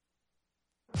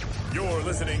You're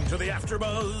listening to the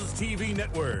AfterBuzz TV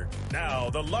Network, now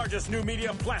the largest new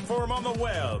media platform on the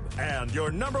web, and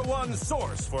your number one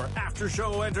source for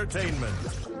after-show entertainment.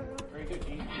 Very good,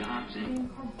 Keith Johnson.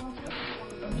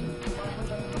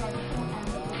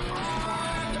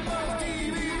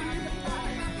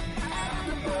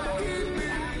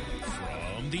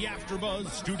 From the AfterBuzz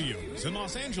Studios in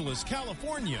Los Angeles,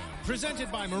 California, presented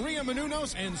by Maria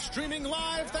Menounos and streaming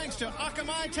live thanks to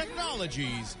Akamai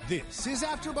Technologies. This is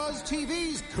AfterBuzz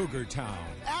TV's Cougar Town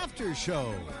After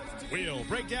Show. We'll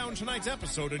break down tonight's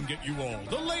episode and get you all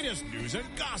the latest news and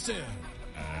gossip.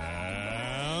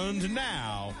 And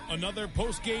now, another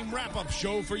post-game wrap-up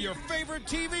show for your favorite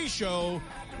TV show.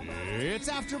 It's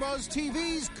AfterBuzz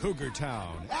TV's Cougar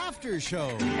Town After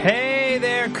Show. Hey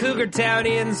there, Cougar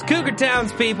Townians, Cougar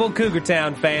Townspeople, Cougar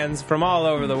Town fans from all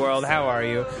over the world. How are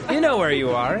you? You know where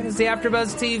you are. It's the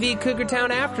AfterBuzz TV Cougar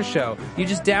Town After Show. You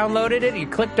just downloaded it, you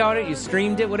clicked on it, you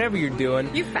streamed it, whatever you're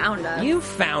doing. You found us. You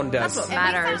found us. That's what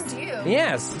matters. And we found you.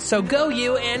 Yes, so go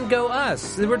you and go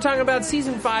us. We're talking about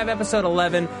Season 5, Episode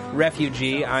 11,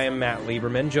 Refugee. I am Matt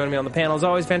Lieberman. Joining me on the panel is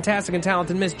always fantastic and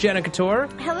talented Miss Jenna Couture.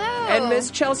 Hello. And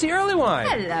Miss Chelsea Earlywine.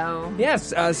 Hello.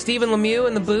 Yes, Stephen Lemieux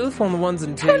in the booth on the ones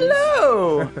and twos.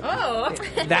 Hello. Oh.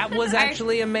 That was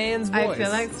actually a man's voice. I feel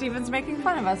like Steven's making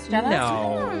fun of us, Jenna.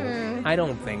 No, I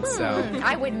don't think so.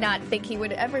 I would not think he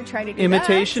would ever try to do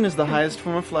Imitation is the highest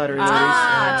form of flattery.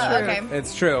 that. true. Okay.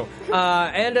 It's true.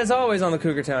 And as always on the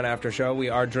Cougar Town After Show, we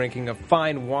are drinking a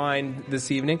fine wine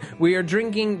this evening. We are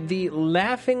drinking the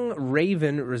Laughing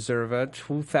Raven Reserva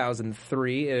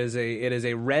 2003. It is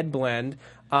a red blend.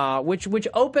 Which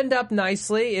opened up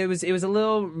nicely. It was a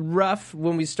little rough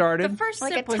when we started. The first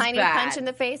Like sip a was tiny bad. punch in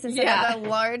the face instead of a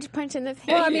large punch in the face.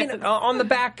 Well, I mean, on the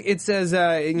back it says,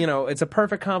 it's a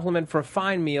perfect complement for a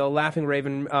fine meal. Laughing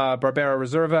Raven Barbera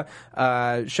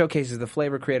Reserva showcases the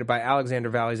flavor created by Alexander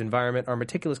Valley's environment, our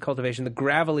meticulous cultivation, the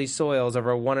gravelly soils of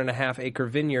our 1.5-acre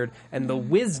vineyard, and the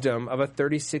wisdom of a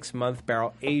 36-month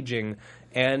barrel aging.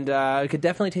 And I could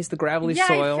definitely taste the gravelly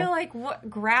soil. I feel like what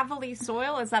gravelly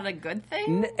soil, is that a good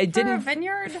thing It for didn't a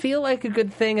vineyard? feel like a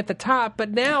good thing at the top, but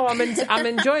now I'm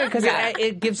enjoying it because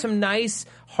it gives some nice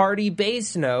hearty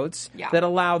base notes that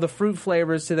allow the fruit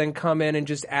flavors to then come in and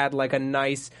just add like a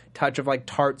nice touch of like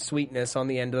tart sweetness on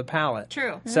the end of the palate.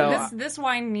 True. So this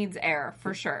wine needs air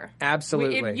for sure.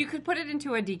 Absolutely. You could put it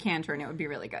into a decanter and it would be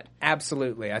really good.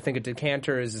 Absolutely. I think a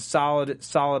decanter is a solid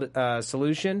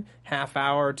solution. Half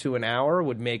hour to an hour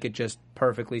would make it just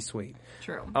perfectly sweet.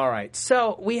 True. All right.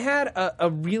 So we had a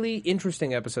really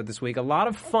interesting episode this week. A lot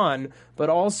of fun, but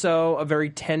also a very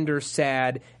tender,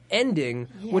 sad ending,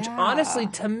 which honestly,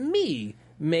 to me,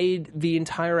 made the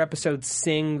entire episode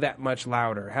sing that much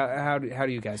louder. How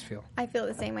do you guys feel? I feel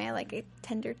the same way. I like a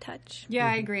tender touch. Yeah,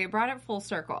 I agree. It brought it full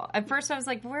circle. At first I was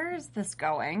like, where is this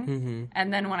going?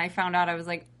 And then when I found out, I was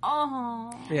like,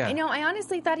 oh. Yeah. I know, I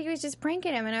honestly thought he was just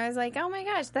pranking him, and I was like, oh my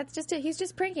gosh, that's just it. He's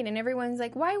just pranking. And everyone's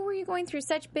like, why were you going through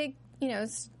such big,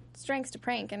 strengths to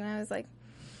prank? And I was like,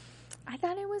 I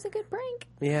thought it was a good prank.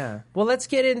 Yeah. Well, let's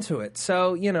get into it.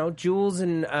 So, Jules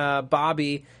and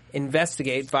Bobby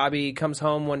investigate. Bobby comes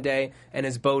home one day and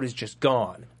his boat is just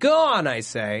gone. Gone, I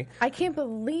say. I can't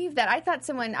believe that.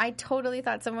 I totally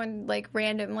thought someone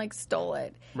random stole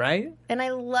it. Right? And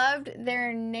I loved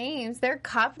their names. Their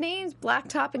cop names,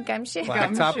 Blacktop and Gumshoe.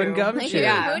 Blacktop and Gumshoe.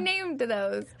 Yeah. Who named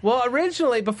those? Well,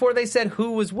 originally, before they said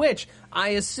who was which, I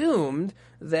assumed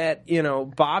that,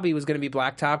 Bobby was going to be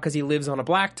Blacktop because he lives on a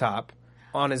blacktop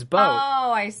on his boat.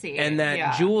 Oh, I see. And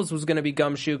that Jules was going to be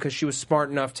Gumshoe because she was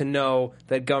smart enough to know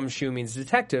that Gumshoe means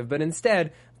detective. But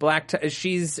instead,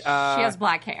 she has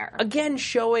black hair. Again,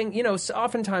 showing, so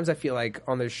oftentimes I feel like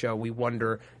on this show we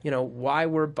wonder, why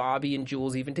were Bobby and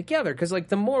Jules even together? Because,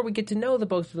 the more we get to know the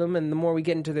both of them and the more we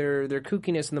get into their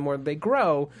kookiness and the more they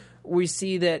grow, we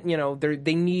see that,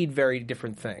 they need very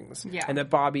different things. Yeah. And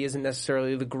that Bobby isn't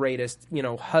necessarily the greatest,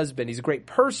 husband. He's a great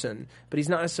person, but he's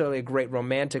not necessarily a great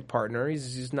romantic partner.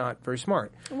 He's not very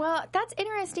smart. Well, that's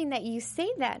interesting that you say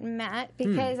that, Matt,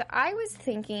 because I was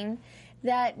thinking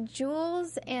that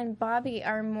Jules and Bobby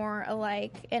are more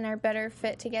alike and are better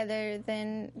fit together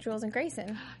than Jules and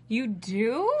Grayson. You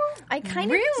do? I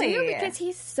kind of do, because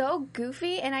he's so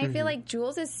goofy, and I feel like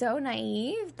Jules is so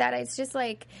naive that it's just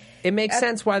it makes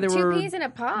sense why they were... two peas in a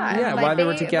pod. Yeah, why they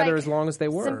were together as long as they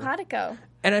were. Simpatico.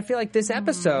 And I feel like this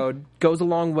episode goes a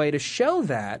long way to show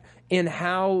that in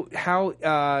how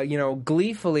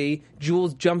gleefully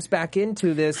Jules jumps back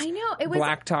into this I know, it was-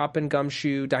 Blacktop and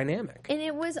Gumshoe dynamic. And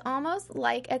it was almost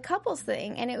like a couples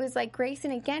thing. And it was like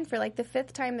Grayson again for like the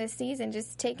 5th time this season,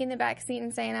 just taking the back seat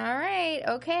and saying, all right,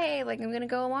 okay, like I'm going to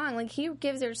go along. Like he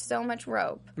gives her so much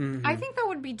rope. I think that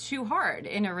would be too hard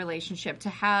in a relationship to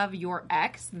have your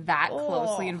ex that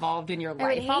closely involved in your I would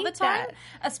life all the hate time. that.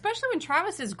 Especially when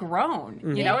Travis is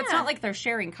grown. You know, it's not like they're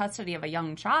sharing custody of a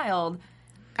young child.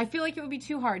 I feel like it would be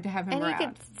too hard to have him And around. he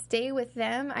could stay with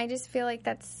them. I just feel like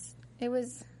it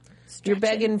was You're stretching.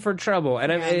 begging for trouble.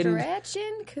 And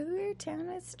Stretching, Cougar Town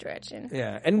is stretching.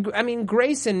 yeah, and I mean,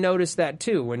 Grayson noticed that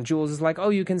too when Jules is like, "Oh,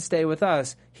 you can stay with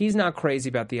us." He's not crazy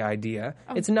about the idea.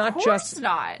 It's not course just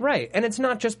not. right, and it's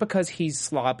not just because he's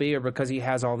sloppy or because he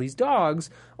has all these dogs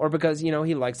or because he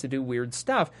likes to do weird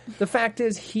stuff. The fact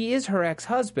is, he is her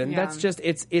ex-husband. Yeah. That's just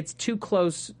it's too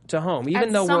close to home. Even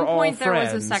At though some we're all point there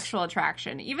friends, was a sexual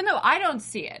attraction. Even though I don't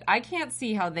see it. I can't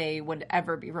see how they would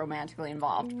ever be romantically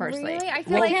involved, personally. Really? I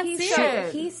feel I like can't see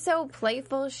it. he's so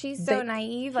playful. She's so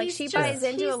naive. Like He's she just- buys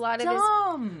into he's a lot of his.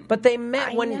 dumb. But they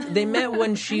met when know. they met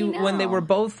when when they know. were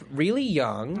both really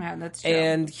young. Yeah, that's true.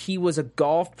 And he was a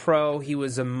golf pro. He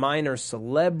was a minor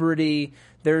celebrity.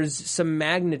 There's some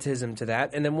magnetism to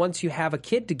that. And then once you have a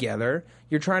kid together,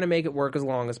 you're trying to make it work as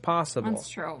long as possible. That's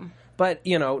true. But,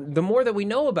 the more that we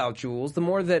know about Jules, the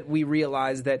more that we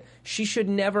realize that she should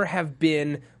never have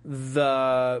been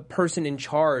the person in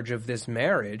charge of this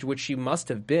marriage, which she must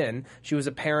have been. She was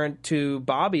a parent to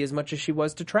Bobby as much as she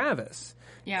was to Travis.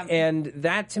 Yeah. And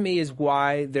that to me is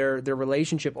why their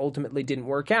relationship ultimately didn't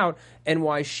work out and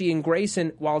why she and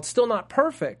Grayson, while it's still not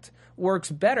perfect,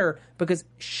 works better because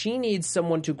she needs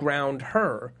someone to ground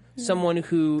her. Someone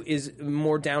who is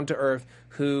more down to earth,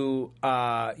 who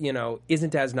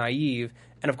isn't as naive.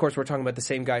 And of course, we're talking about the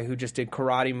same guy who just did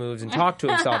karate moves and talked to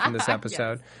himself in this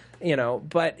episode.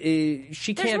 But she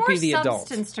There's can't more be the adult.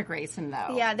 substance to Grayson,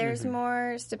 though. Yeah, there's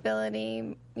more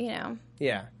stability. Yeah,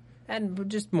 and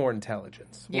just more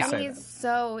intelligence. We'll Yeah. say He's that.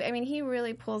 so. I mean, he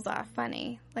really pulls off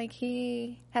funny. Like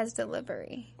he has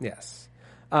delivery, Yes.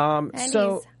 and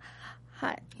So he's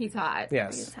hot. He's hot.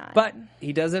 yes, he's hot. but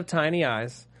he does have tiny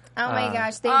eyes. Oh my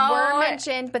gosh, they were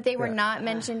mentioned, but they were not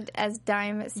mentioned as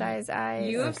dime-sized eyes.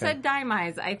 You have said dime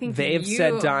eyes. I think They've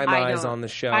said dime eyes on the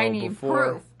show I need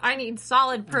before. proof. I need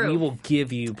solid proof. We will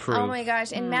give you proof. Oh my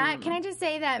gosh! And Matt, can I just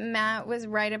say that Matt was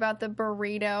right about the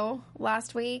burrito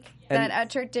last week? And- that a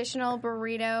traditional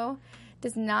burrito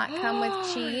does not come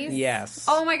with cheese. Yes.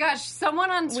 Oh my gosh!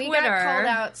 Someone on Twitter. We got called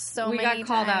out so we many got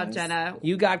called out, times. Jenna.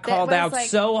 You got called was out like-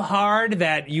 so hard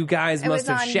that you guys It must was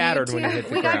have on shattered when you YouTube. hit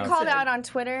the We got ground. called out on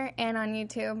Twitter and on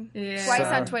YouTube. Yeah. Twice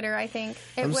Sorry. on Twitter, I think.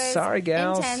 It I'm was sorry,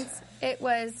 gals. intense. It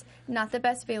was not the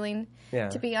best feeling Yeah.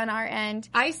 to be on our end.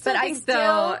 I still But think though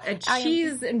a I am-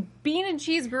 cheese and bean and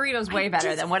cheese burrito is way better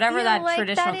just than whatever feel that like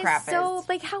traditional that is crap so, is.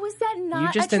 Like, how is that not?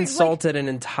 You just a insulted an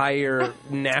entire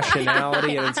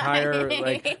nationality, an entire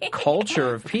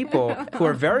culture of people who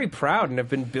are very proud and have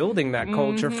been building that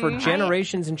culture for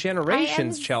generations and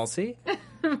generations. Chelsea,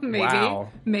 maybe, Wow.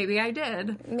 maybe I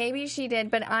did. Maybe she did,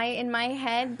 but in my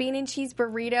head, bean and cheese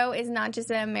burrito is not just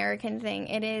an American thing.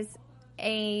 It is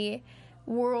a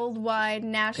worldwide,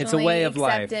 nationally It's a way of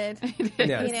life. accepted.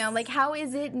 Yes. Like how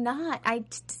is it not? I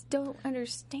just don't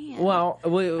understand. Well,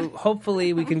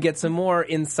 hopefully we can get some more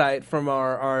insight from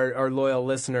our loyal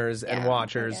listeners and Yeah,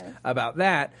 watchers I guess. about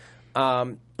that.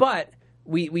 But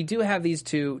we do have these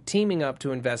two teaming up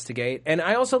to investigate, and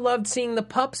I also loved seeing the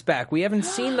pups back. We haven't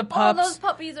seen the Oh, pups. those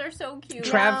puppies are so cute.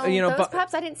 those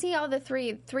pups, I didn't see all the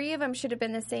three. Three of them should have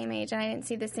been the same age, and I didn't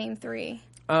see the same three.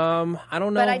 I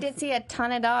don't know. But I did see a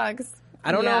ton of dogs.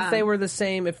 I don't know Yeah. if they were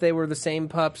the same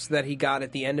pups that he got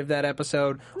at the end of that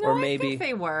episode, No, or I maybe think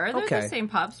they were. They're Okay. the same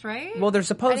pups, right? Well, they're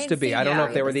supposed didn't to be. see I don't know them.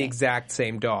 if they were the The same. exact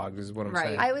same dogs. Is what I'm Right.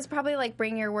 saying. I was probably like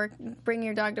bring your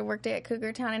dog to work day at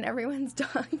Cougar Town, and everyone's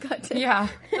dog got to yeah.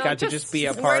 Got to just be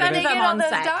a Where part did of they it. get Them all on those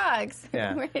set. dogs?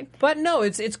 Yeah. Where did- But no,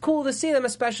 it's cool to see them,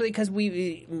 especially because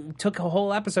we took a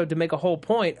whole episode to make a whole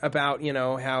point about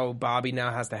how Bobby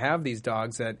now has to have these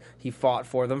dogs that he fought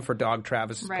for them for Dog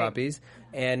Travis's Right. puppies,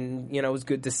 and it was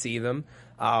good to see them.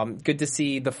 Good to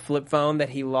see the flip phone that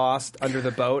he lost under the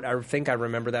boat. I think I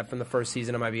remember that from the first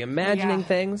season. I might be imagining Yeah.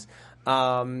 things.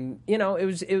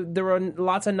 There were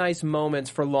lots of nice moments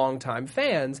for longtime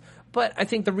fans, but I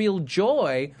think the real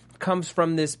joy comes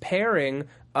from this pairing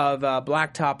of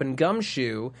Blacktop and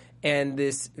Gumshoe and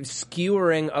this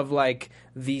skewering of like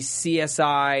the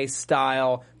CSI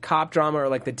style cop drama or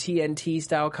like the TNT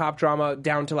style cop drama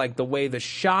down to like the way the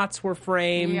shots were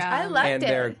framed. Yeah. I loved and it.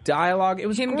 their dialogue. It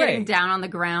was Him great. getting down on the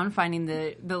ground, finding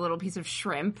the little piece of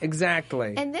shrimp.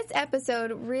 Exactly. And this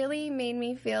episode really made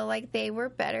me feel like they were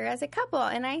better as a couple.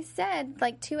 And I said,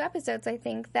 like 2 episodes, I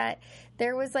think, that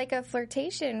there was like a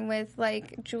flirtation with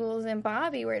like Jules and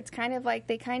Bobby where it's kind of like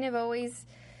they kind of always,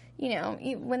 you know,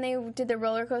 when they did the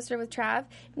roller coaster with Trav.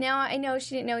 Now, I know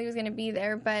she didn't know he was going to be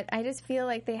there, but I just feel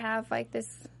like they have like this,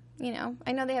 you know,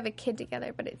 I know they have a kid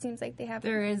together, but it seems like they have...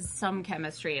 There is some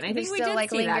chemistry, and I There's think we still did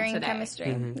like see that lingering today.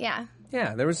 chemistry. Yeah.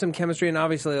 Yeah, there was some chemistry and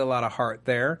obviously a lot of heart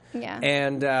there. Yeah.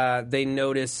 And they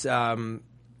notice one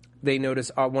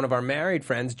of our married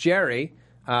friends, Jerry.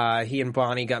 He and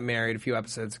Bonnie got married a few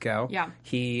episodes ago. Yeah.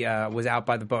 He was out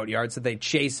by the boatyard, so they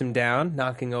chase him down,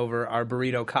 knocking over our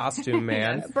burrito costume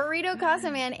man. Burrito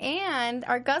Casa Man and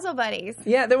our Guzzle buddies.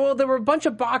 Yeah, there were a bunch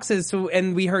of boxes,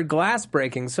 and we heard glass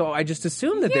breaking, so I just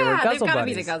assumed that they were Yeah, Guzzle they've got to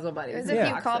buddies. be the Guzzle Buddies. There's a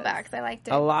few callbacks. I liked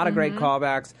it. A lot of great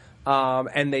callbacks.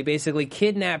 And they basically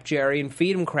kidnap Jerry and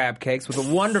feed him crab cakes with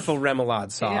a wonderful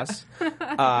remoulade sauce,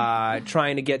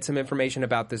 trying to get some information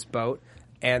about this boat.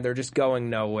 And they're just going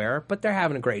nowhere, but they're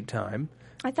having a great time.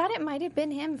 I thought it might have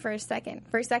been him for a second.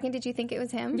 For a second, did you think it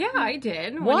was him? Yeah, I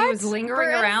did. When What? he was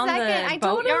lingering For a around second, the I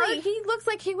boatyard. totally. He looks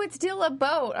like he would steal a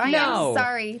boat. I No, am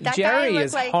sorry. That Jerry guy looked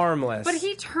is like harmless. But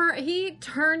he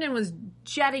turned and was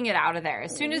jetting it out of there.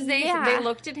 As soon as they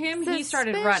looked at him, he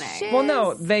started running. Suspicious. Well,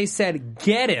 no, they said,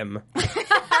 get him.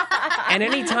 And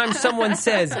anytime someone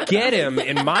says, get him,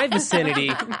 in my vicinity,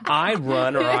 I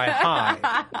run or I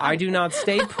hide. I do not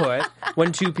stay put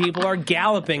when 2 people are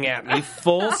galloping at me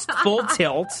full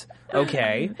tilt.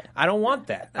 Okay, I don't want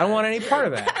that. I don't want any part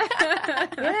of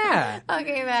that. Yeah.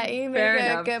 Okay, Matt, you Fair make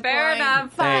a enough. good Fair point.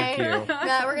 enough. Fine. Thank you.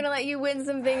 Matt, we're gonna let you win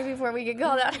some things before we get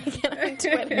called out again on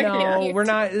Twitter. No, we're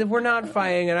not. We're not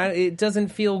fighting, and it doesn't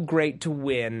feel great to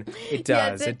win. It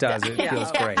does. Yes, it does. It does.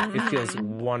 feels great. It feels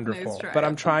wonderful. Nice try. But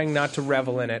I'm trying not to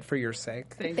revel in it for your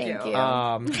sake. Thank Thank you.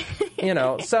 you. You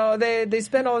know, so they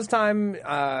spend all this time,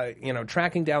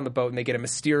 tracking down the boat, and they get a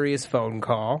mysterious phone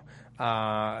call,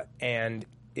 and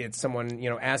it's someone,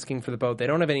 asking for the boat. They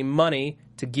don't have any money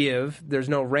to give. There's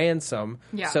no ransom.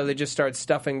 Yeah. So they just start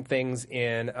stuffing things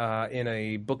in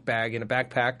a book bag, in a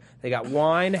backpack. They got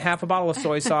wine, half a bottle of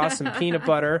soy sauce, some peanut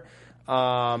butter, 3,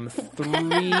 I'm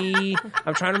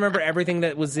trying to remember everything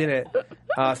that was in it.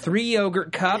 3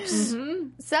 yogurt cups. Mm-hmm.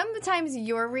 Sometimes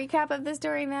your recap of the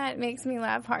story, Matt, makes me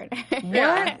laugh harder.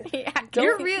 What? Yeah.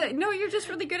 You're just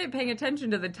really good at paying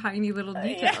attention to the tiny little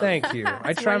details. Thank you.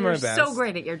 I try my You're best. so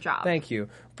great at your job. Thank you.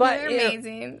 But You're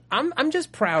amazing. I'm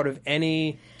just proud of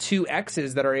any 2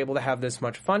 exes that are able to have this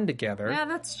much fun together. Yeah,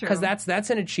 that's true. Because that's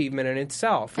an achievement in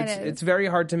itself. It is. It's very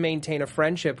hard to maintain a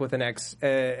friendship with an ex,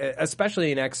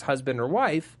 especially an ex-husband or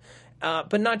wife.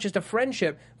 But not just a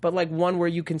friendship, but like one where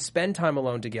you can spend time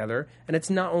alone together, and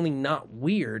it's not only not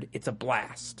weird, it's a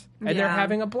blast. And they're Yeah.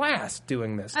 having a blast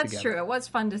doing this That's together. true. It was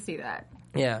fun to see that.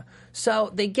 Yeah. So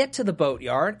they get to the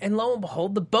boatyard, and lo and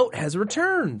behold, the boat has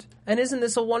returned. And isn't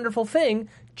this a wonderful thing?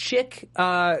 Chick,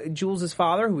 Jules'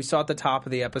 father, who we saw at the top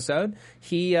of the episode,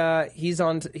 he's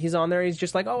on there. He's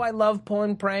just like, oh, I love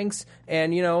pulling pranks,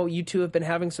 and you 2 have been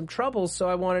having some troubles, so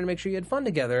I wanted to make sure you had fun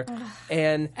together.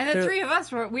 And And the 3 of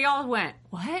us we all went,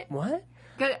 what?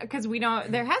 Because we know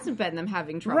there hasn't been them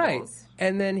having troubles. Right.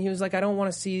 And then he was like, I don't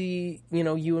want to see,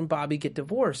 you and Bobby get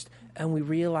divorced. And we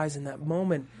realize in that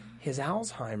moment, his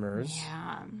Alzheimer's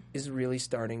is really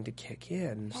starting to kick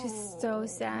in. It's so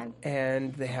sad.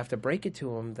 And they have to break it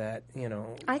to him that,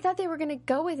 I thought they were going to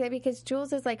go with it because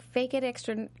Jules is like, fake it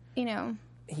extra,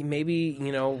 he maybe,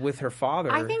 with her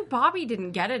father. I think Bobby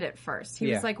didn't get it at first. He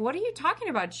Yeah. was like, what are you talking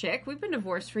about, Chick? We've been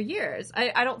divorced for years.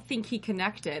 I don't think he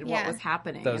connected what Yeah. was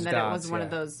happening Those and that it dots, was one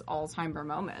of yeah. those Alzheimer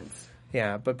moments.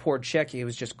 Yeah, but poor Chick, he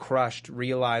was just crushed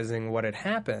realizing what had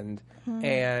happened.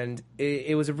 And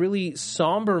it was a really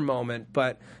somber moment,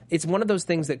 but it's one of those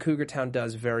things that Cougar Town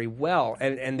does very well.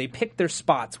 And they pick their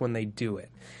spots when they do it.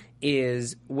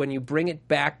 Is when you bring it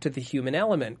back to the human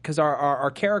element, because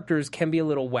our characters can be a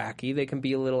little wacky, they can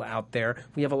be a little out there.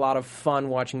 We have a lot of fun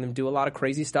watching them do a lot of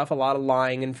crazy stuff, a lot of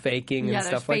lying and faking and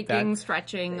stuff like that. Faking,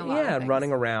 stretching, a lot of things.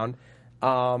 Running around.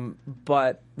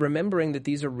 But remembering that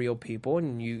these are real people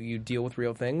and you deal with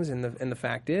real things, and the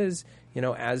fact is,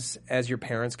 as your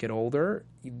parents get older,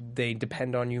 they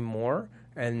depend on you more,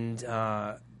 and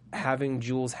having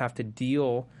Jules have to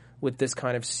deal with this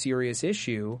kind of serious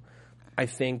issue I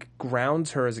think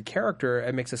grounds her as a character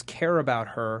and makes us care about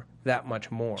her that much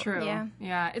more. True.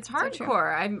 Yeah. It's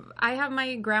hardcore. I have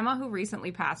my grandma who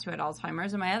recently passed who had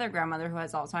Alzheimer's, and my other grandmother who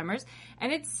has Alzheimer's,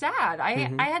 and it's sad. I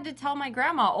had to tell my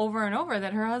grandma over and over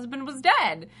that her husband was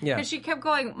dead because she kept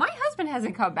going, "My husband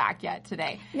hasn't come back yet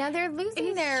today." Now they're losing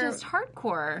It's just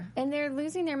hardcore, and they're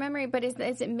losing their memory. But is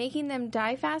it making them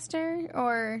die faster,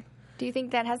 or do you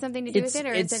think that has something to do with it,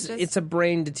 or is it just it's a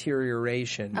brain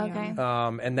deterioration? Okay.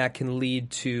 And that can lead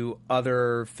to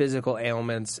other physical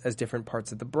ailments as different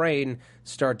parts of the brain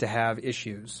start to have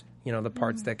issues. You know, the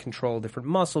parts that control different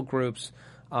muscle groups.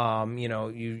 You know,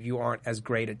 you aren't as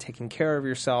great at taking care of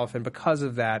yourself, and because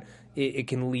of that, it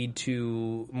can lead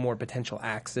to more potential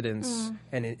accidents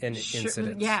and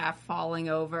incidents. Yeah, falling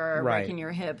over, breaking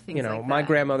your hip, things like that. My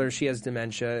grandmother, she has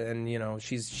dementia, and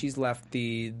she's left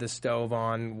the stove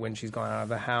on when she's gone out of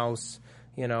the house.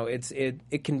 You know,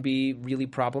 it can be really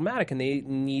problematic, and they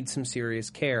need some serious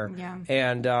care. Yeah.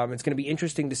 And it's going to be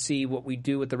interesting to see what we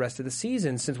do with the rest of the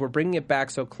season, since we're bringing it back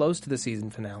so close to the season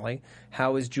finale.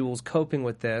 How is Jules coping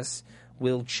with this?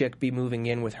 Will Chick be moving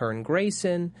in with her and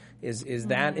Grayson? Is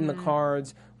that in the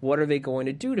cards? What are they going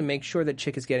to do to make sure that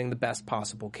Chick is getting the best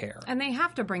possible care? And they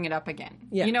have to bring it up again.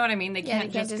 Yeah. You know what I mean? They Yeah,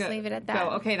 can't, they can't just leave it at that.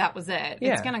 Go, okay, that was it.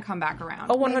 Yeah. It's going to come back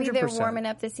around. Oh, 100%. maybe they're warming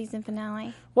up the season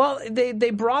finale? Well, they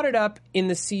brought it up in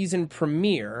the season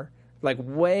premiere, like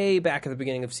way back at the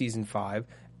beginning of season 5.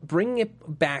 Bringing it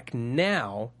back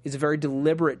now is a very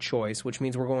deliberate choice, which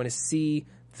means we're going to see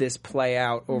this play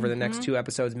out over the next 2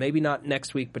 episodes. Maybe not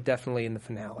next week, but definitely in the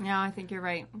finale. Yeah, I think you're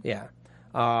right. Yeah.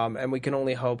 And we can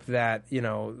only hope that,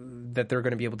 that they're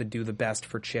going to be able to do the best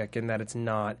for Chick, and that it's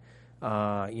not,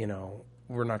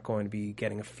 we're not going to be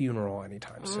getting a funeral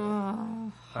anytime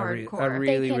soon. Hardcore. I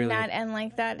really, they really... cannot end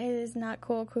like that. It is not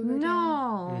cool, Cougar Town.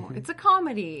 No, it's a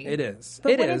comedy. It is.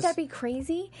 But It wouldn't is. that be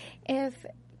crazy if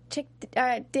Chick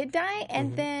did die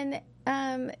and then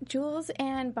Jules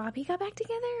and Bobby got back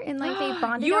together and like they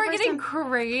bonded? You are over getting some...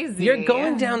 crazy. You're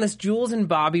going down this Jules and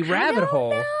Bobby rabbit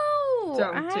hole.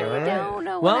 Don't do it. I don't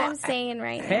know Well, what I'm saying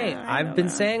right Hey, now. I've been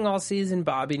saying all season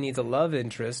Bobby needs a love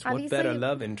interest. What Obviously- better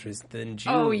love interest than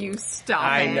Jules? Oh, you stop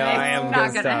I it. know, I am It's not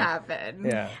gonna going to stop. happen.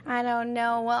 Yeah. I don't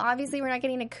know. Well, obviously we're not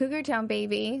getting a Cougar Town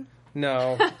baby.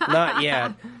 No, not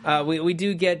yet. We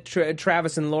do get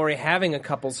Travis and Lori having a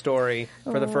couple story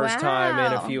for the first time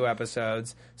in a Wow. few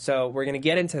episodes. So we're going to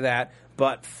get into that.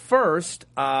 But first,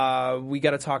 we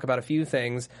got to talk about a few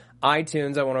things.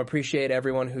 iTunes, I want to appreciate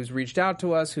everyone who's reached out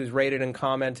to us, who's rated and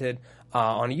commented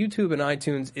on YouTube and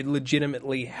iTunes. It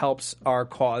legitimately helps our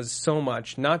cause so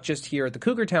much, not just here at the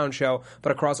Cougar Town Show,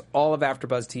 but across all of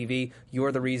AfterBuzz TV.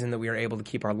 You're the reason that we are able to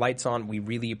keep our lights on. We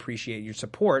really appreciate your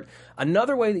support.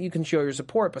 Another way that you can show your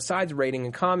support, besides rating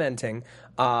and commenting,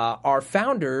 our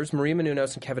founders, Maria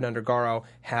Menounos and Kevin Undergaro,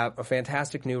 have a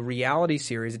fantastic new reality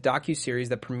series, a docuseries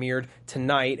that premiered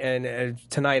tonight. And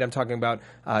tonight I'm talking about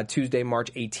Tuesday,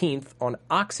 March 18th on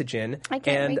Oxygen. I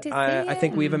can't wait to see I it.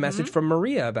 think we have a message from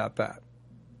Maria about that.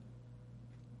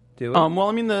 Do it? Well,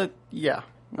 I mean,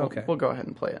 We'll go ahead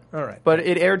and play it. All right. But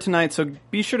it aired tonight, so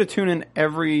be sure to tune in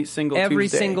every single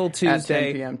Tuesday at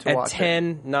 10 p.m. to at watch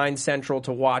 10, 9 Central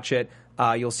to watch it.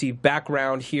 You'll see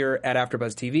background here at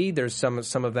AfterBuzz TV. There's some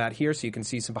of that here, so you can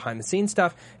see some behind-the-scenes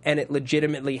stuff, and it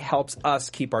legitimately helps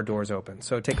us keep our doors open.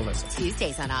 So take a listen.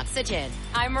 Tuesdays on Oxygen.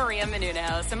 I'm Maria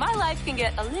Menounos, and my life can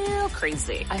get a little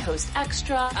crazy. I host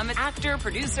Extra. I'm an actor,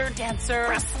 producer, dancer,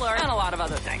 wrestler, and a lot of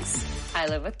other things. I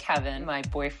live with Kevin, my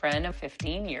boyfriend of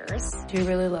 15 years. Do you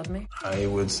really love me? I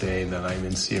would say that I'm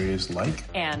in serious like.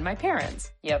 And my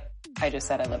parents. Yep, I just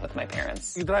said I live with my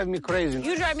parents. You drive me crazy.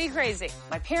 You drive me crazy.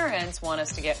 My parents want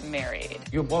us to get married.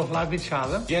 You both love each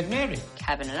other. Get married.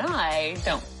 Kevin and I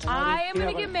don't. I am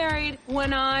going to get married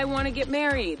when I want to get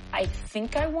married. I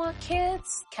think I want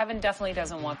kids. Kevin definitely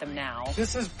doesn't want them now.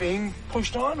 This is being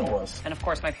pushed on to us. And of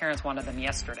course, my parents wanted them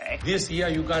yesterday. This year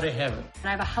you gotta have it. And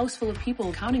I have a house full of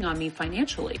people counting on me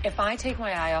financially. If I take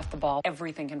my eye off the ball,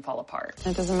 everything can fall apart.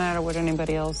 It doesn't matter what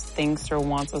anybody else thinks or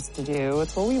wants us to do.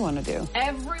 It's what we want to do.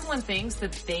 Everyone thinks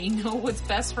that they know what's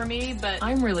best for me, but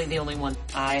I'm really the only one.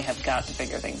 I have got to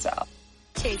figure things out.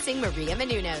 Chasing Maria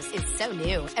Menounos is so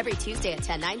new. Every Tuesday at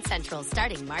 10, 9 Central,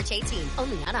 starting March 18th,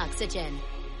 only on Oxygen.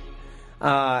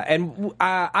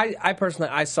 I personally,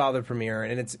 I saw the premiere,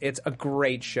 and it's a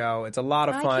great show. It's a lot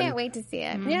of fun. I can't wait to see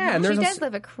it. Yeah, and she there's does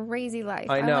live a crazy life.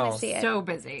 I know. want to see it. So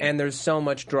busy. And there's so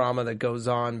much drama that goes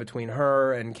on between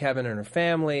her and Kevin and her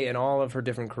family and all of her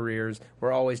different careers.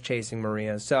 We're always chasing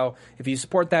Maria. So if you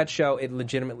support that show, it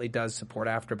legitimately does support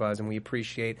AfterBuzz, and we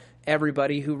appreciate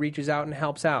everybody who reaches out and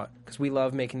helps out because we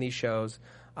love making these shows.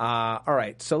 All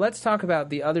right, so let's talk about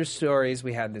the other stories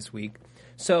we had this week.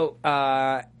 So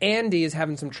Andy is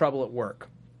having some trouble at work.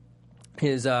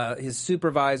 His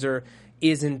supervisor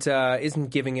isn't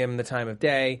giving him the time of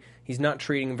day. He's not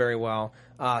treating him very well.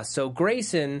 So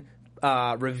Grayson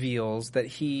reveals that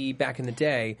he, back in the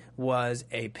day, was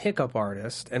a pickup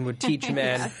artist and would teach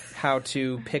men how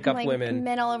to pick up women.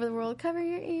 Men all over the world, cover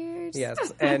your ears.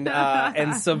 Yes,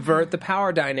 and subvert the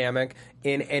power dynamic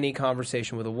in any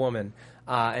conversation with a woman.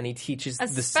 And he teaches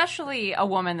especially a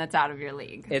woman that's out of your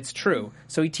league. It's true.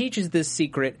 So he teaches this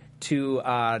secret to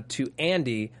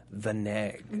Andy, the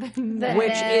neg,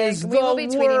 which is we will be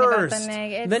the tweeting worst. about the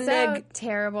neg. It's the so neg,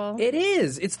 terrible. It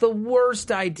is. It's the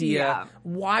worst idea. Yeah.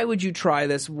 Why would you try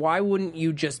this? Why wouldn't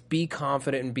you just be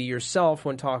confident and be yourself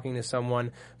when talking to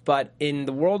someone? But in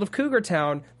the world of Cougar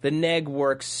Town, the neg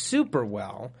works super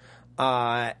well.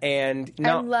 And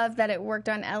I love that it worked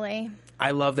on Ellie.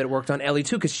 I love that it worked on Ellie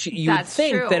too, because you would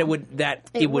think true. that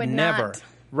it would never. Not.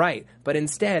 Right, but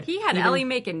instead He had Ellie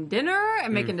making dinner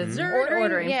and making dessert,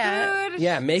 ordering food.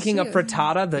 Yeah, making a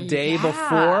frittata the day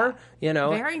before. You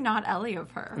know, very not Ellie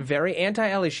of her. Very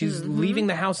anti-Ellie. She's leaving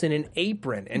the house in an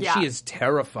apron, and she is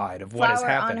terrified of what has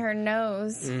happened. On her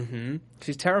nose. Mm-hmm.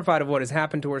 She's terrified of what has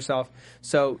happened to herself,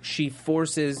 so she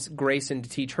forces Grayson to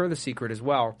teach her the secret as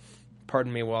well.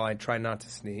 Pardon me while I try not to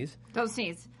sneeze. Don't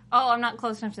sneeze. Oh, I'm not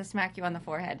close enough to smack you on the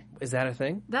forehead. Is that a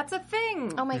thing? That's a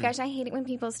thing. Oh my gosh, I hate it when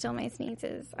people steal my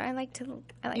sneezes. I like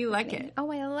You like it?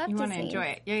 Oh, I love you to want to enjoy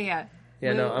it. Yeah.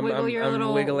 Yeah, no, I'm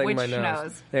wiggling witch my nose.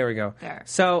 nose. There we go. There.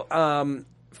 So,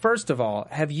 first of all,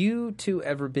 have you two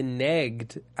ever been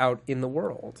negged out in the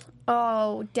world?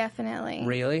 Oh, definitely.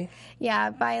 Really? Yeah,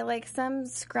 by like some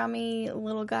scrummy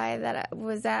little guy that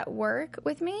was at work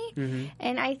with me. Mm-hmm.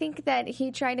 And I think that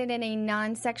he tried it in a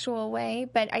non-sexual way,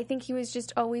 but I think he was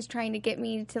just always trying to get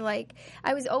me to like,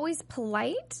 I was always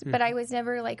polite, but I was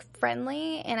never like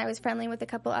friendly, and I was friendly with a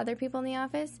couple other people in the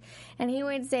office. And he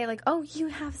would say like, oh, you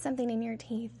have something in your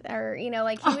teeth. Or, you know,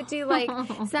 like he would do like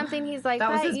something, he's like,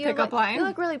 that was his pickup line? You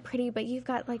look really pretty, but you've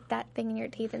got like that thing in your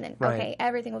teeth. And then, okay,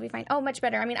 everything will be fine. Oh, much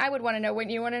better. I mean, I would want to know what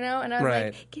you want to know. And I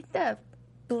was like, get the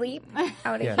bleep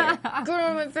out of here. Get out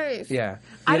of my face. Yeah.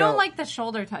 I don't like the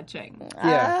shoulder touching.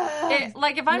 Yeah.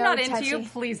 Like, if I'm No not into touchy. you,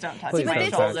 please don't touch Please my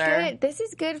don't shoulder. This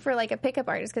is good for like a pickup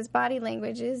artist because body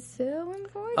language is so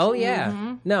important. Oh,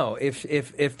 yeah. No,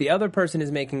 if the other person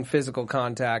is making physical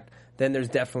contact, then there's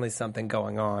definitely something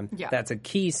going on. Yeah. That's a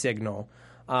key signal.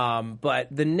 But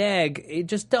the neg,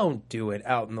 just don't do it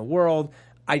out in the world.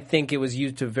 I think it was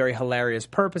used to very hilarious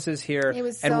purposes here. It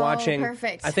was and so watching,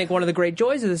 perfect. I think one of the great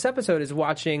joys of this episode is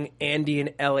watching Andy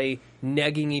and Ellie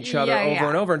negging each other over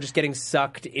and over and just getting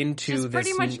sucked into just this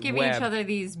pretty much giving web. each other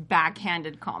these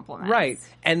backhanded compliments. Right.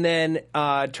 And then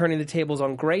turning the tables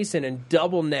on Grayson and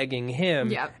double negging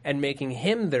him Yep. and making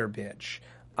him their bitch.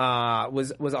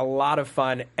 Was a lot of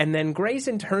fun. And then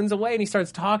Grayson turns away and he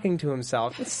starts talking to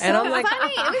himself. And I'm like,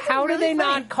 funny. It was how really do they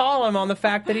funny. not call him on the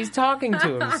fact that he's talking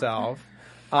to himself?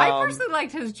 I personally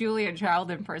liked his Julia Child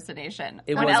impersonation.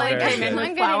 It when was Ellie very came in good.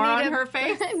 with flour on her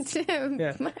face.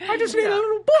 Yeah. I just need a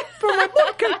little book for my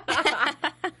book.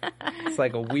 It's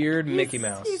like a weird Mickey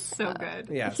Mouse. He's so good.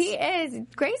 Yes. He is.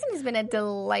 Grayson has been a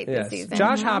delight this season.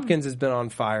 Josh Hopkins has been on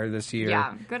fire this year.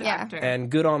 Yeah, good actor. And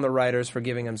good on the writers for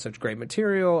giving him such great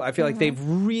material. I feel like they've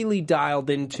really dialed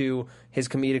into his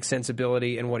comedic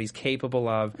sensibility and what he's capable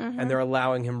of, and they're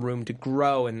allowing him room to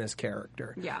grow in this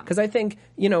character. Yeah. Because I think,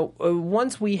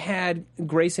 once we had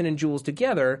Grayson and Jules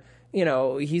together,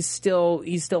 he's still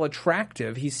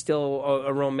attractive. He's still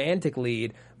a romantic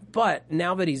lead. But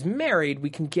now that he's married, we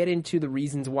can get into the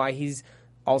reasons why he's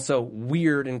also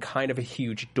weird and kind of a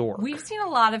huge dork. We've seen a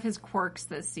lot of his quirks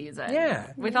this season.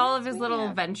 Yeah. With all of his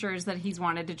little ventures that he's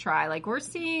wanted to try. Like, we're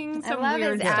seeing some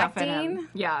weird his stuff in acting. him.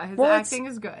 Yeah, his Well, acting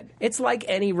is good. It's like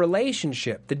any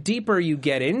relationship. The deeper you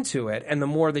get into it and the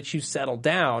more that you settle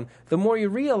down, the more you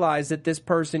realize that this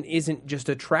person isn't just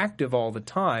attractive all the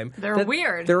time. They're that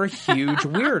weird. They're a huge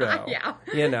weirdo. Yeah.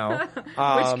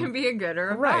 Which can be a good or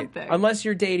a right. bad thing. Unless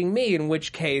you're dating me, in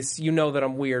which case you know that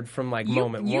I'm weird from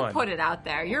moment you one. put it out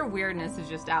there. Your weirdness is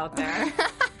just out there.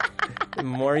 The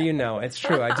more you know. It's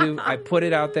true. I do. I put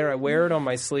it out there. I wear it on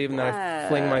my sleeve, and then I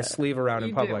fling my sleeve around in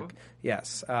you public. do.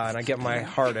 Yes, and I get my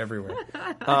heart everywhere.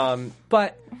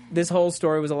 But this whole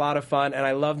story was a lot of fun, and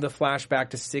I love the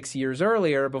flashback to 6 years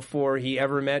earlier before he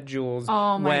ever met Jules.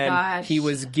 Oh, my when gosh. he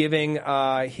was giving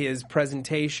his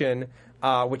presentation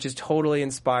which is totally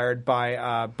inspired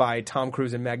by Tom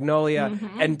Cruise in Magnolia.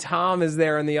 And Tom is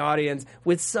there in the audience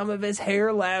with some of his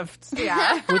hair left.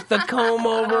 Yeah. With the comb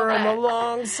over and the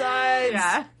long sides.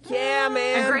 Yeah. Yeah,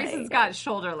 man. And Grayson's got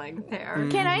shoulder length hair.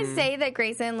 Can I say that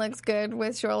Grayson looks good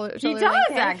with shoulder length hair? He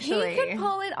does, actually. He could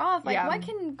pull it off. Like, what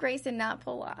can Grayson not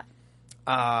pull off?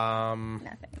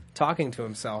 Nothing. Talking to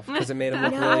himself because it made him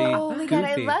look really oh my goofy. God,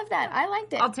 I love that. I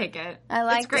liked it. I'll take it. I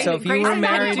liked great. it. So if you were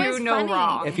married,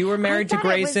 if you were married to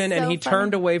Grayson and he so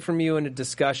turned away from you in a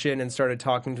discussion and started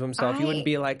talking to himself, you wouldn't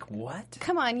be like, "What?"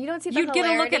 Come on, you don't see the You'd get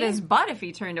a look at hilarity? his butt if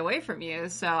he turned away from you.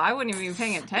 So I wouldn't even be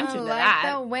paying attention to like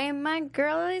that. the way my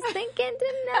girl is thinking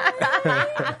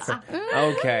tonight.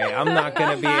 Okay, I'm not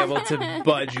going to be able to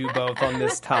budge you both on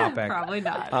this topic. Probably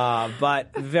not.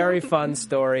 But very fun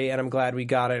story, and I'm glad we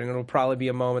got it, and it'll probably be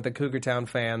a moment that Cougar Town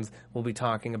fans will be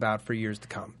talking about for years to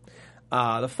come.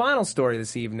 The final story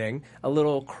this evening, a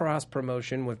little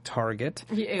cross-promotion with Target.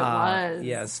 It was.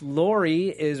 Yes. Lori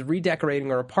is redecorating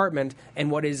her apartment, and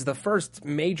what is the first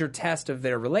major test of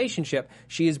their relationship,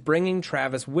 she is bringing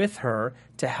Travis with her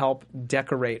to help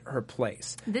decorate her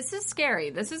place. This is scary.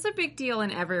 This is a big deal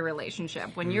in every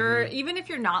relationship. When you're, even if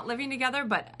you're not living together,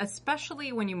 but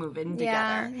especially when you move in together.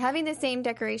 Yeah, having the same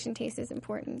decoration taste is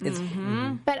important.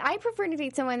 But I prefer to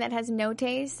date someone that has no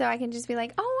taste, so I can just be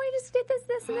like, oh, I just did this,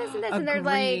 this, and this, and this. And they're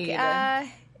like,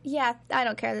 yeah, I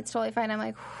don't care. That's totally fine. I'm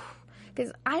like,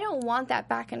 because I don't want that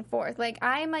back and forth. Like,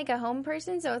 I'm like a home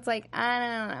person, so it's like,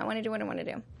 I want to do what I want to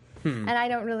do. And I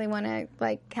don't really want to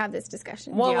like have this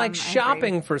discussion. Well, like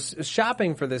shopping for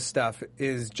this stuff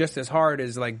is just as hard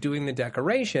as like doing the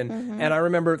decoration. And I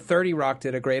remember 30 Rock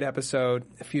did a great episode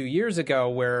a few years ago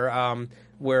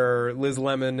where Liz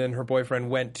Lemon and her boyfriend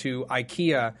went to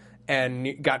IKEA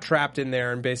and got trapped in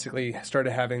there and basically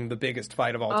started having the biggest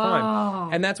fight of all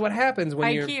time. And that's what happens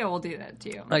when IKEA will do that to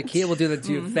you. IKEA will do that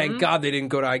to you. Thank God they didn't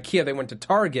go to IKEA. They went to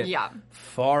Target. Yeah.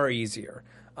 Far easier.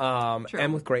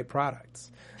 And with great products.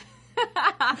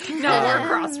 No, we're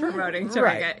cross-promoting Target.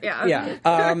 Right.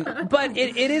 Yeah. But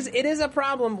it is a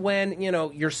problem when,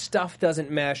 your stuff doesn't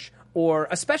mesh, or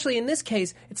especially in this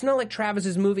case, it's not like Travis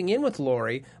is moving in with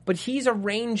Lori, but he's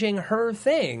arranging her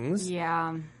things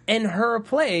in her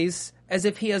place as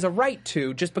if he has a right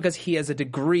to, just because he has a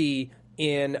degree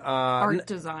in art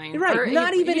design. Right. Or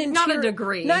not even not a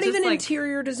degree. Not even like,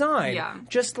 interior design. Yeah.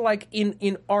 Just like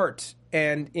in art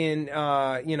and in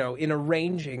in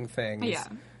arranging things. Yeah.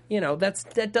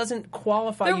 That doesn't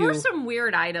qualify you. There were some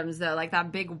weird items, though, like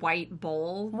that big white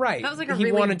bowl. Right. That was like a he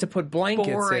really wanted to put blankets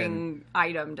boring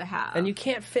item to have. And you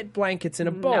can't fit blankets in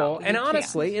a bowl. And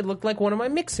honestly, it looked like one of my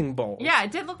mixing bowls. Yeah,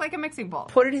 it did look like a mixing bowl.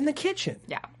 Put it in the kitchen.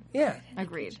 Yeah. Yeah.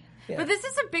 Agreed. Yeah. But this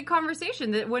is a big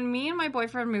conversation. That when me and my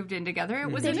boyfriend moved in together,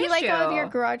 it was an issue. Did you like all of your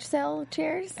garage sale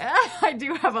chairs? I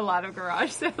do have a lot of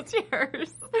garage sale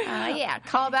chairs. Yeah,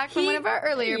 call back from one of our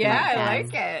earlier podcasts. Yeah, I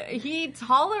like it. He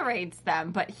tolerates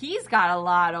them, but he's got a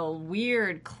lot of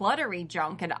weird cluttery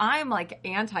junk, and I'm like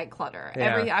anti-clutter.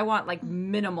 Yeah. I want like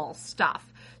minimal stuff.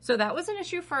 So that was an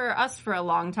issue for us for a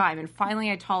long time, and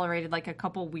finally I tolerated like a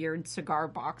couple weird cigar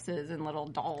boxes and little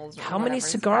dolls. Or How many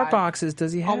cigar boxes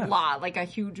does he have? A lot, like a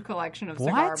huge collection of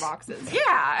cigar boxes.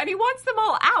 Yeah, and he wants them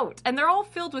all out, and they're all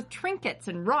filled with trinkets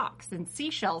and rocks and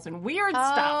seashells and weird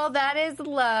stuff. Oh, that is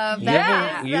love.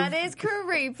 That is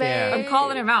creepy. Yeah. I'm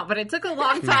calling him out, but it took a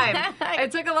long time.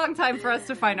 It took a long time for us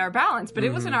to find our balance, but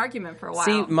it was an argument for a while.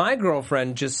 See, my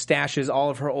girlfriend just stashes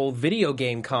all of her old video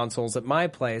game consoles at my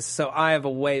place, so I have a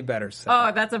way better setup.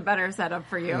 Oh, that's a better setup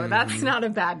for you. That's not a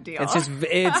bad deal. It's just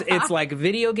it's like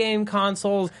video game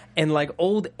consoles and like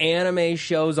old anime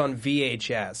shows on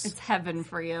VHS. It's heaven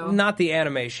for you. Not the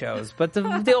anime shows, but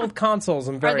the old consoles.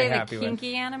 I'm very happy with. Are they the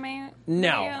kinky anime? No,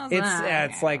 videos?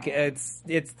 it's like it's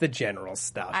the general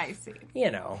stuff. I see.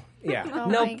 Yeah. Oh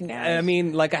No, my gosh. I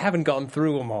mean, like I haven't gone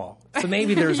through them all, so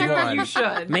maybe there's one. You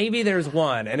should. Maybe there's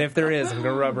one, and if there is, I'm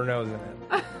gonna rub her nose in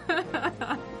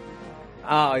it.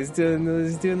 Oh, he's doing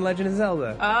Legend of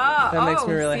Zelda. That makes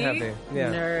me really happy.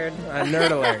 Yeah. Nerd.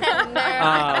 Nerd alert.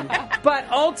 But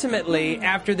ultimately,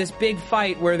 after this big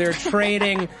fight where they're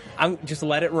trading, just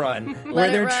let it run.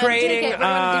 Where they're trading, they're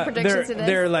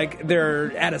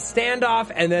at a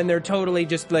standoff, and then they're totally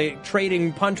just like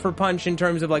trading punch for punch in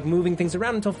terms of like moving things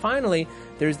around until finally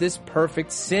there's this perfect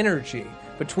synergy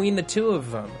between the two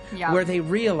of them, where they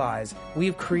realize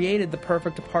we've created the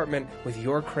perfect apartment with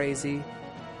your crazy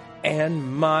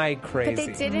and my crazy.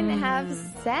 But they didn't have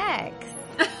sex.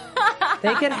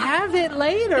 They could have it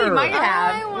later. He might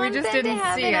have. We just didn't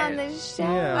see it on the show.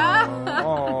 Yeah.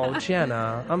 Oh,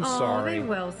 Jenna, I'm sorry. They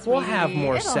will, we'll have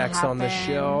more sex on the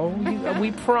show.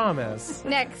 We promise.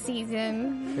 Next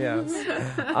season. Yes.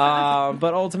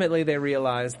 But ultimately, they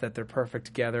realized that they're perfect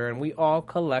together, and we all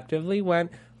collectively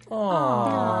went,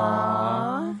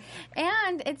 aww.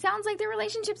 And it sounds like their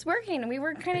relationship's working. We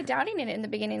were kind of doubting it in the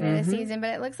beginning of the season, but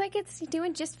it looks like it's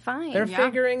doing just fine. They're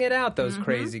figuring it out, those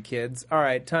crazy kids. All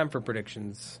right, time for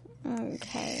predictions.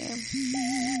 Okay.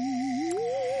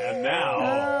 And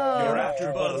now, your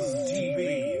AfterBuzz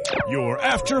TV. Your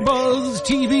AfterBuzz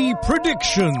TV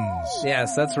predictions.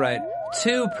 Yes, that's right.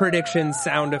 2 prediction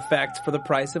sound effects for the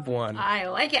price of 1. I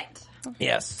like it.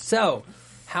 Yes. So,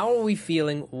 how are we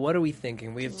feeling? What are we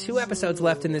thinking? We have 2 episodes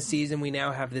left in this season. We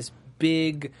now have this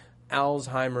big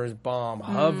Alzheimer's bomb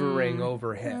hovering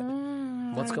overhead.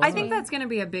 What's going on? I think that's going to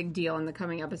be a big deal in the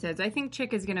coming episodes. I think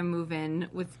Chick is going to move in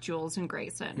with Jules and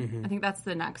Grayson. I think that's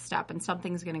the next step, and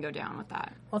something's going to go down with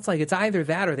that. Well, it's either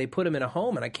that or they put him in a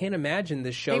home, and I can't imagine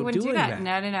this show doing that.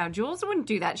 No. Jules wouldn't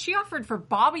do that. She offered for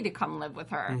Bobby to come live with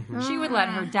her. She would let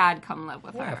her dad come live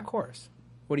with her. Of course.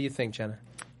 What do you think, Jenna?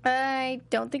 I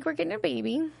don't think we're getting a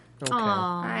baby. Okay.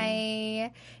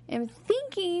 I am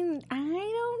thinking, I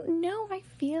don't know, I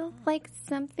feel like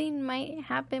something might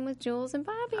happen with Jules and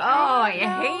Bobby. I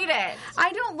hate it.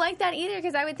 I don't like that either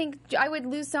because I would think I would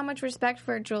lose so much respect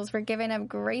for Jules for giving up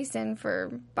Grayson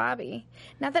for Bobby.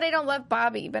 Not that I don't love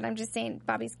Bobby, but I'm just saying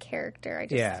Bobby's character. I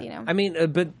just, I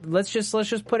mean, but let's just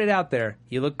put it out there.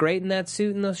 You look great in that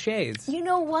suit and those shades. You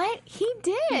know what? He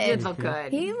did. He did look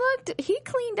good. He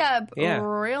cleaned up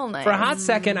real nice. For a hot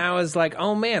second, I was like,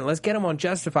 oh man, let's get him on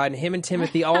Justified, and him and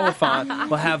Timothy Oliphant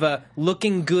will have a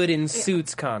looking good in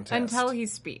suits contest. Until he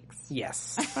speaks.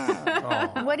 Yes.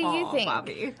 What do you think?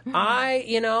 Bobby.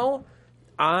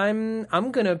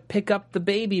 I'm gonna pick up the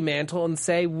baby mantle and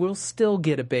say we'll still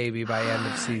get a baby by end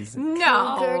of season.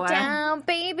 No. Go down,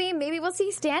 baby. Maybe we'll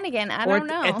see Stan again. I don't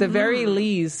know. At the very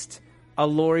least, a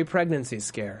Lori pregnancy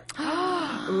scare.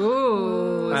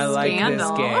 Ooh, I like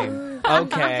this game.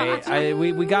 Okay,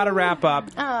 we got to wrap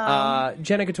up.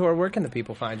 Jenna Couture, where can the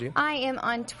people find you? I am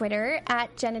on Twitter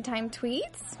at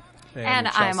JennaTimeTweets. And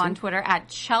I'm on Twitter at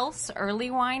Chels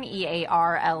Earlywine,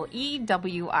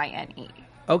 EARLEWINE.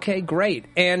 Okay, great.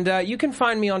 And you can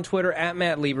find me on Twitter at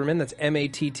Matt Lieberman. That's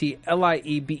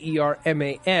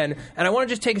MattLieberman. And I want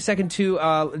to just take a second to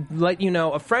let you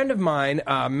know, a friend of mine,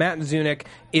 Matt Zunick,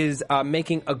 is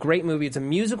making a great movie. It's a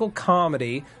musical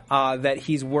comedy that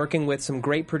he's working with some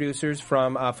great producers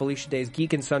from Felicia Day's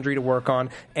Geek and Sundry to work on.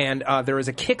 And there is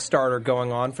a Kickstarter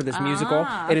going on for this musical.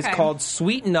 It is called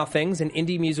Sweet Nothings, an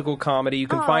indie musical comedy. You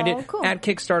can find it at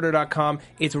Kickstarter.com.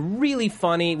 It's really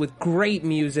funny with great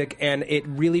music, and it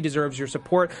really deserves your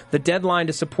support. The deadline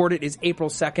to support it is April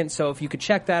 2nd, so if you could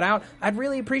check that out, I'd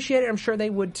really appreciate it. I'm sure they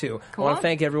would too. Cool. I want to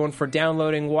thank everyone for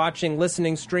downloading, watching,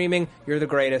 listening, streaming. You're the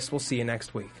greatest. We'll see you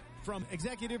next week. From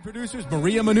executive producers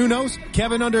Maria Menounos,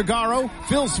 Kevin Undergaro,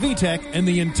 Phil Svitek, and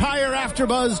the entire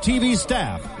AfterBuzz TV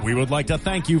staff, we would like to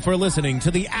thank you for listening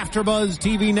to the AfterBuzz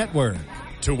TV network.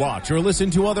 To watch or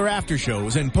listen to other after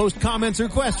shows and post comments or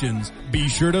questions, be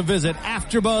sure to visit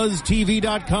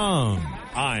AfterBuzzTV.com.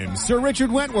 I'm Sir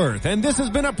Richard Wentworth, and this has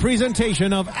been a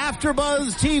presentation of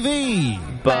AfterBuzz TV.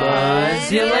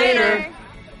 Buzz you later.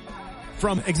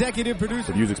 From executive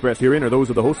producer... The views expressed herein are those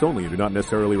of the hosts only and do not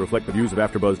necessarily reflect the views of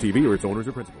AfterBuzz TV or its owners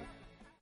or principals.